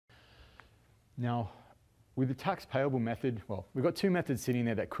Now, with the tax payable method, well, we've got two methods sitting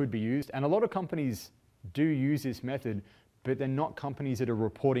there that could be used, and a lot of companies do use this method, but they're not companies that are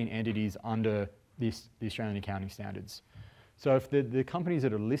reporting entities under the Australian accounting standards. So if the companies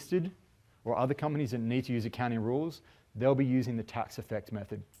that are listed or other companies that need to use accounting rules, they'll be using the tax effect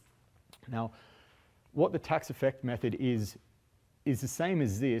method. Now, what the tax effect method is the same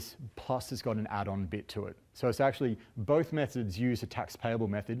as this, plus it's got an add-on bit to it. So it's actually, both methods use a tax payable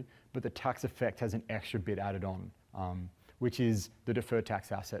method, but the tax effect has an extra bit added on, which is the deferred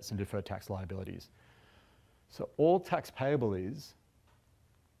tax assets and deferred tax liabilities. So all tax payable is,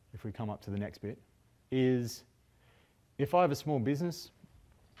 if we come up to the next bit, is if I have a small business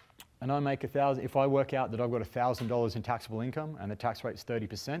and I make if I work out that I've got $1,000 in taxable income and the tax rate's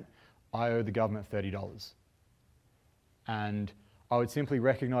 30%, I owe the government $30. And I would simply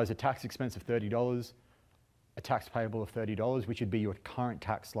recognize a tax expense of $30, a tax payable of $30, which would be your current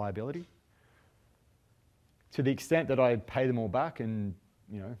tax liability. To the extent that I pay them all back, and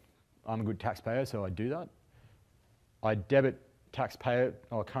I'm a good taxpayer, so I do that, I debit taxpayer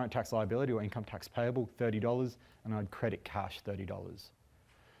or current tax liability or income tax payable $30, and I'd credit cash $30.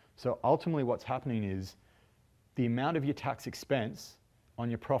 So ultimately what's happening is the amount of your tax expense on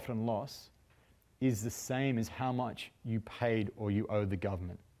your profit and loss is the same as how much you paid or you owe the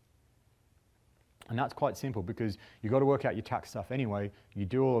government. And that's quite simple because you've got to work out your tax stuff anyway. You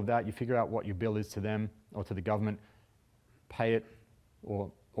do all of that, you figure out what your bill is to them or to the government, pay it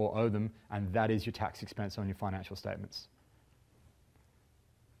or owe them, and that is your tax expense on your financial statements.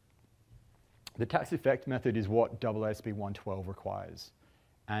 The tax effect method is what AASB 112 requires.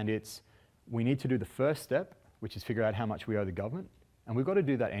 And we need to do the first step, which is figure out how much we owe the government. And we've got to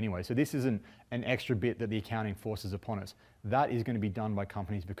do that anyway. So this isn't an extra bit that the accounting forces upon us. That is going to be done by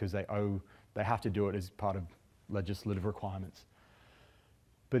companies because they have to do it as part of legislative requirements.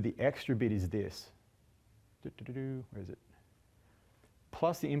 But the extra bit is this. Where is it?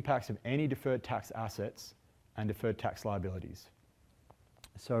 Plus the impacts of any deferred tax assets and deferred tax liabilities.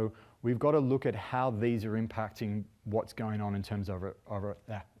 So we've got to look at how these are impacting what's going on in terms of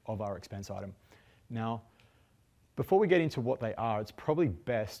our expense item. Now, before we get into what they are, it's probably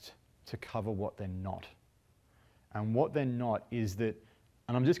best to cover what they're not. And what they're not is that,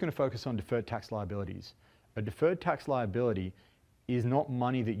 and I'm just going to focus on deferred tax liabilities. A deferred tax liability is not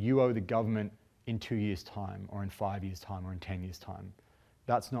money that you owe the government in 2 years' time, or in 5 years' time, or in 10 years' time.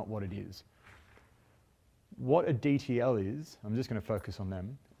 That's not what it is. What a DTL is, I'm just going to focus on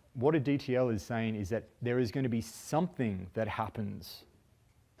them. What a DTL is saying is that there is going to be something that happens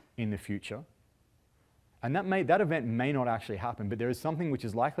in the future. And that event may not actually happen, but there is something which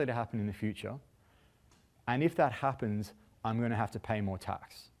is likely to happen in the future. And if that happens, I'm going to have to pay more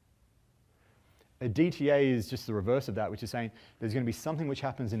tax. A DTA is just the reverse of that, which is saying there's going to be something which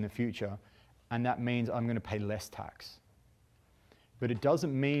happens in the future, and that means I'm going to pay less tax. But it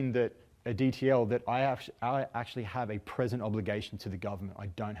doesn't mean that a DTL that I actually have a present obligation to the government. I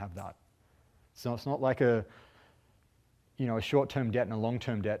don't have that. So it's not like a short-term debt and a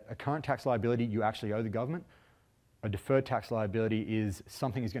long-term debt. A current tax liability you actually owe the government. A deferred tax liability is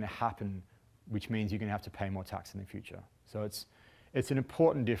something is going to happen, which means you're going to have to pay more tax in the future. So it's an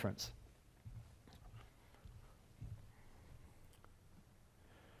important difference.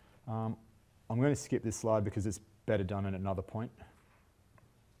 I'm going to skip this slide because it's better done at another point.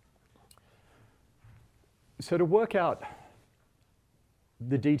 So to work out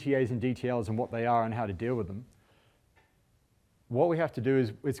the DTAs and DTLs and what they are and how to deal with them, what we have to do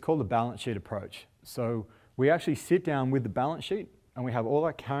is, it's called the balance sheet approach. So we actually sit down with the balance sheet and we have all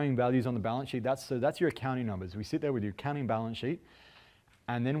our carrying values on the balance sheet. So that's your accounting numbers. We sit there with your accounting balance sheet,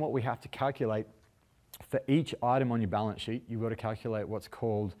 and then what we have to calculate for each item on your balance sheet, you've got to calculate what's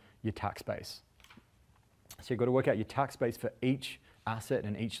called your tax base. So you've got to work out your tax base for each asset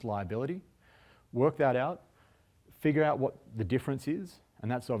and each liability, work that out, figure out what the difference is, and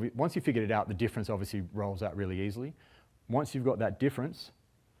that's obvious. Once you figured it out, the difference obviously rolls out really easily. Once you've got that difference,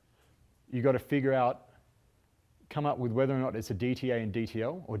 you've got to figure out, come up with whether or not it's a DTA and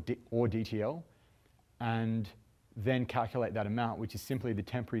DTL or DTL, and then calculate that amount, which is simply the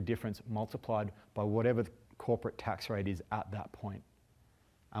temporary difference multiplied by whatever the corporate tax rate is at that point.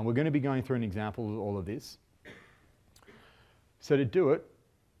 And we're going to be going through an example of all of this. So to do it,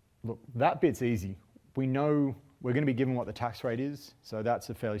 look, that bit's easy. We know we're going to be given what the tax rate is, so that's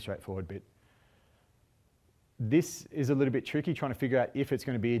a fairly straightforward bit. This is a little bit tricky, trying to figure out if it's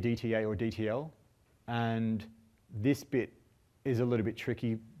going to be a DTA or DTL. And this bit is a little bit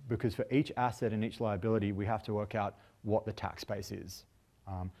tricky because for each asset and each liability, we have to work out what the tax base is.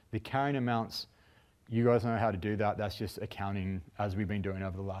 The carrying amounts, you guys know how to do that. That's just accounting as we've been doing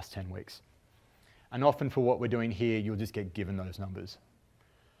over the last 10 weeks. And often for what we're doing here, you'll just get given those numbers.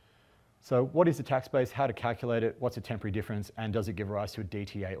 So what is the tax base, how to calculate it, what's a temporary difference, and does it give rise to a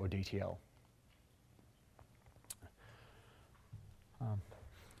DTA or DTL?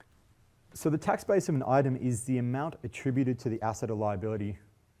 So the tax base of an item is the amount attributed to the asset or liability.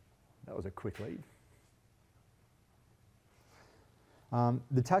 That was a quick lead.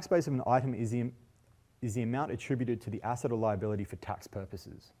 The tax base of an item is the amount attributed to the asset or liability for tax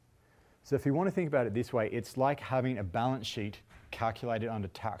purposes. So if you want to think about it this way, it's like having a balance sheet calculated under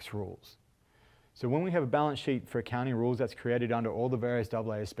tax rules. So when we have a balance sheet for accounting rules that's created under all the various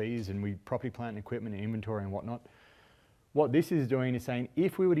AASBs and we property, plant and equipment and inventory and whatnot, what this is doing is saying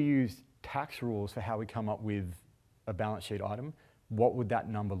if we were to use tax rules for how we come up with a balance sheet item, what would that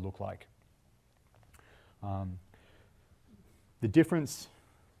number look like? The difference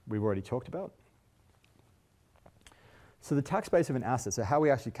we've already talked about. So the tax base of an asset, so how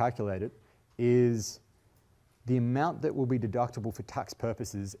we actually calculate it, is the amount that will be deductible for tax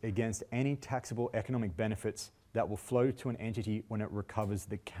purposes against any taxable economic benefits that will flow to an entity when it recovers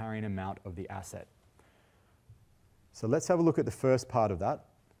the carrying amount of the asset. So let's have a look at the first part of that,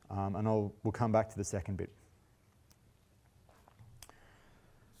 and we'll come back to the second bit.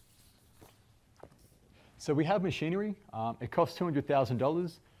 So we have machinery. It costs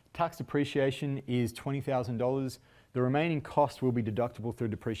 $200,000. Tax depreciation is $20,000. The remaining cost will be deductible through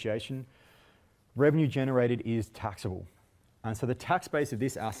depreciation. Revenue generated is taxable. And so the tax base of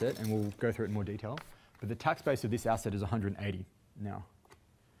this asset, and we'll go through it in more detail, but the tax base of this asset is 180 now.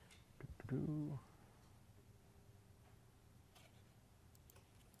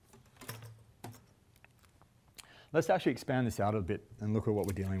 Let's actually expand this out a bit and look at what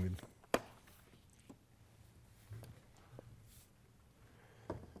we're dealing with.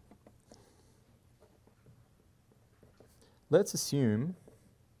 Let's assume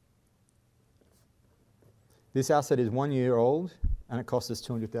this asset is 1 year old and it costs us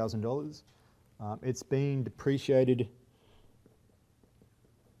 $200,000. It's being depreciated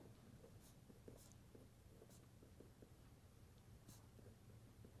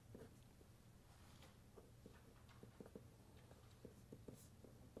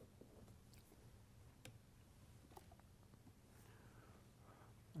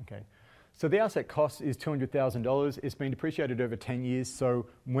Okay, so the asset cost is $200,000. It's been depreciated over 10 years. So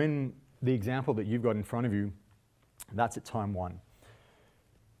when the example that you've got in front of you, that's at time one.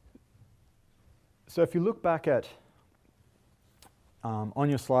 So if you look back at, on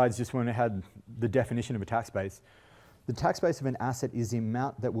your slides, just when I had the definition of a tax base, the tax base of an asset is the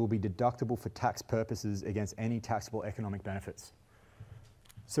amount that will be deductible for tax purposes against any taxable economic benefits.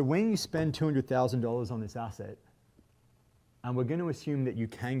 So when you spend $200,000 on this asset, and we're going to assume that you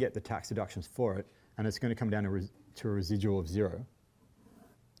can get the tax deductions for it, and it's going to come down to a residual of 0.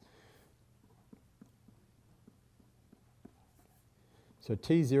 So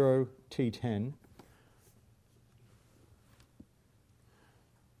T0, T10,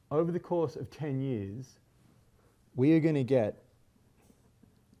 over the course of 10 years, we are going to get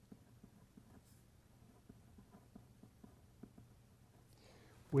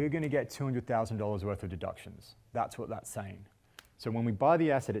 $200,000 worth of deductions. That's what that's saying. So when we buy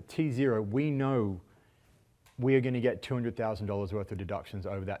the asset at T0, we know we are going to get $200,000 worth of deductions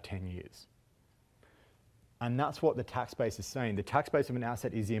over that 10 years. And that's what the tax base is saying. The tax base of an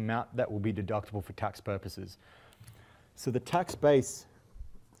asset is the amount that will be deductible for tax purposes. So the tax base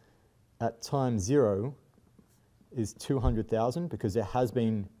at time 0 is $200,000 because there has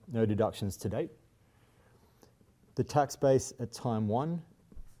been no deductions to date. The tax base at time 1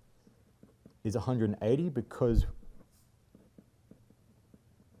 is 180 because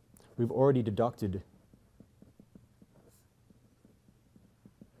we've already deducted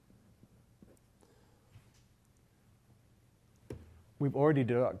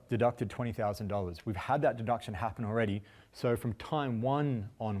deducted $20,000. We've had that deduction happen already. So from time 1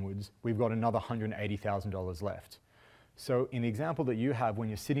 onwards, we've got another $180,000 left. So in the example that you have, when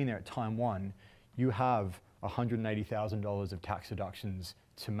you're sitting there at time 1, you have $180,000 of tax deductions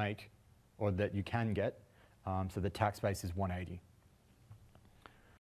to make, or that you can get. So the tax base is 180.